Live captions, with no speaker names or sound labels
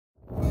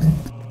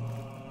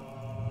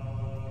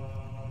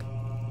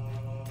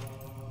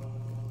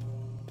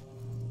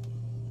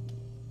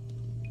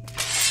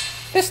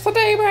It's the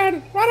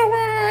demon! Run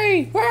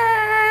away!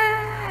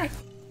 Ah!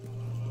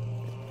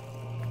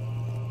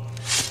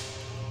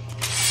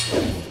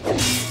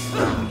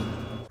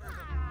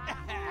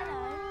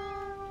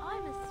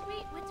 I'm a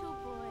sweet little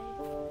boy.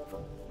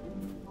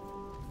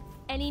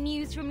 Any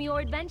news from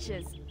your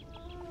adventures?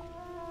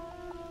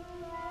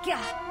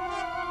 Gah!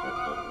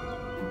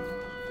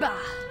 Bah!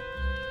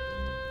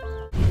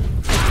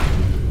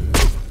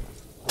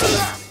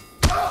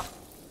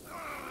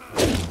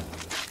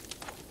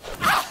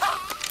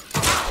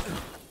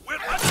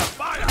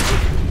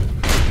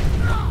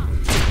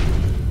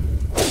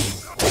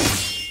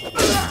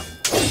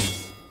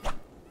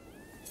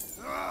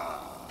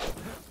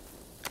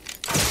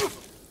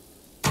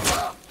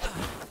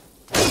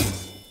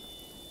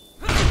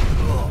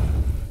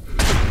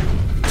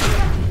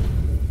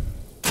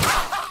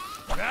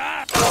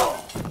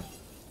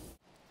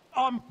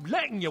 I'm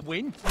letting you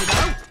win, you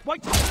know?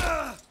 Wait.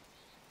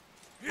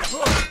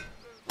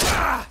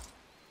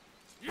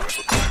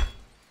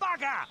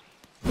 Bugger!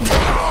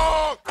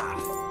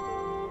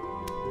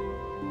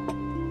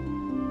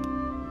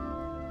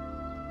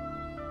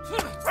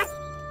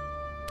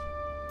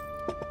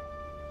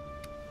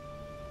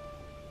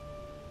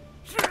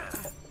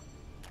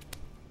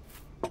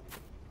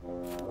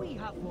 We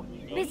have what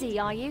you need. Busy,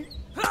 are you?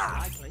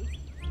 Likely.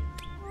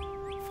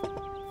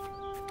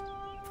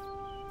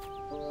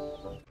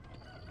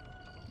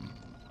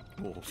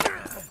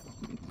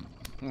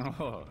 I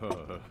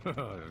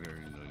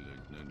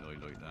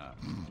like that.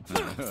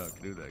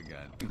 Do that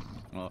again.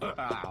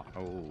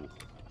 Oh.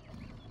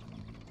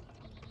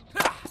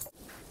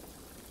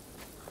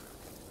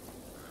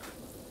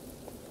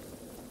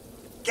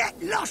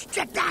 Get lost,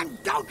 you damn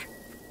dog!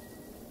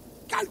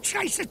 Go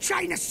chase a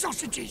chain of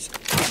sausages!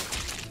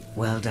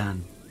 Well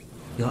done.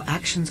 Your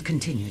actions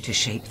continue to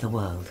shape the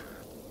world.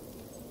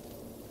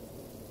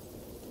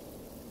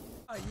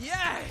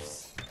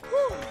 Yes!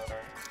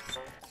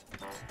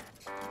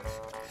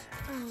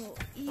 Oh,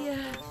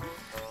 yeah.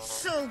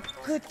 So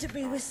good to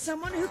be with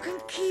someone who can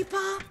keep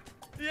up.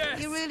 Yes!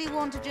 You really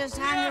want to just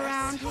hang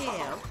around here?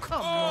 Oh,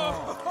 come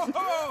on.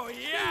 Oh,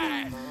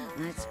 yes!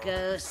 Let's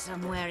go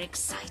somewhere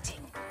exciting.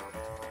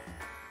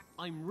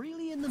 I'm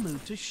really in the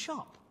mood to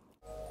shop.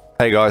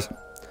 Hey guys.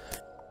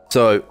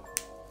 So,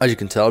 as you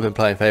can tell, I've been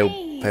playing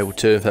Fable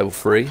 2 and Fable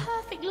 3.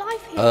 Perfect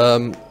life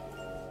here.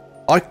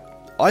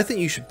 I think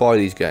you should buy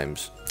these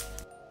games.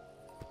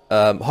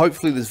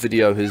 Hopefully this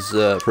video has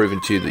proven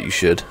to you that you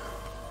should.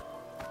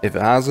 If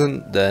it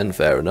hasn't, then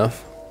fair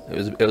enough.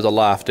 It was a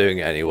laugh doing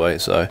it anyway,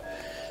 so.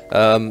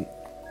 But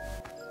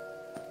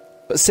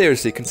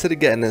seriously, consider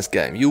getting this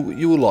game. You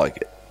will like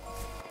it.